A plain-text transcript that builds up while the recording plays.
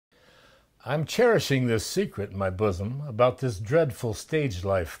I'm cherishing this secret in my bosom about this dreadful stage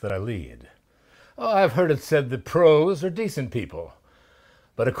life that I lead. Oh, I've heard it said that pros are decent people.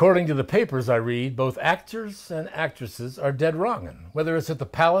 But according to the papers I read, both actors and actresses are dead wrongin', whether it's at the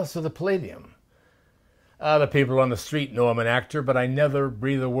Palace or the Palladium. The people on the street know I'm an actor, but I never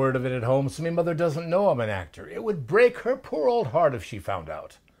breathe a word of it at home, so my mother doesn't know I'm an actor. It would break her poor old heart if she found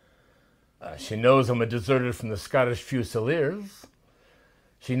out. She knows I'm a deserter from the Scottish Fusiliers.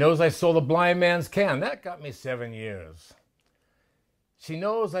 She knows I stole the blind man's can. That got me 7 years. She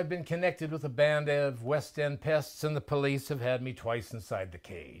knows I've been connected with a band of West End pests and the police have had me twice inside the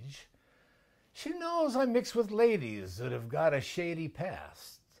cage. She knows I mix with ladies that have got a shady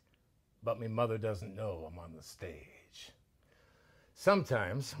past. But me mother doesn't know I'm on the stage.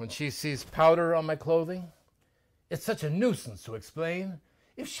 Sometimes, when she sees powder on my clothing, it's such a nuisance to explain.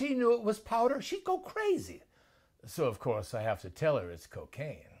 If she knew it was powder, she'd go crazy. So, of course, I have to tell her it's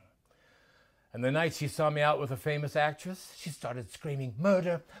cocaine. And the night she saw me out with a famous actress, she started screaming,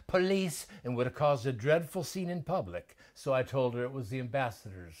 "Murder! Police!" and would have caused a dreadful scene in public. So I told her it was the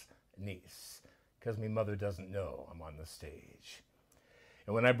ambassador's niece, because me mother doesn't know I'm on the stage.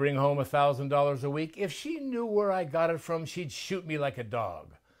 And when I bring home $1,000 a week, if she knew where I got it from, she'd shoot me like a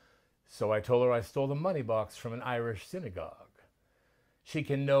dog. So I told her I stole the money box from an Irish synagogue. She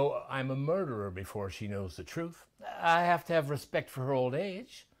can know I'm a murderer before she knows the truth. I have to have respect for her old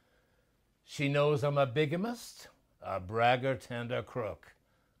age. She knows I'm a bigamist, a braggart, and a crook.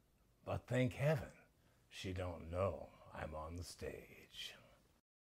 But thank heaven she don't know I'm on the stage.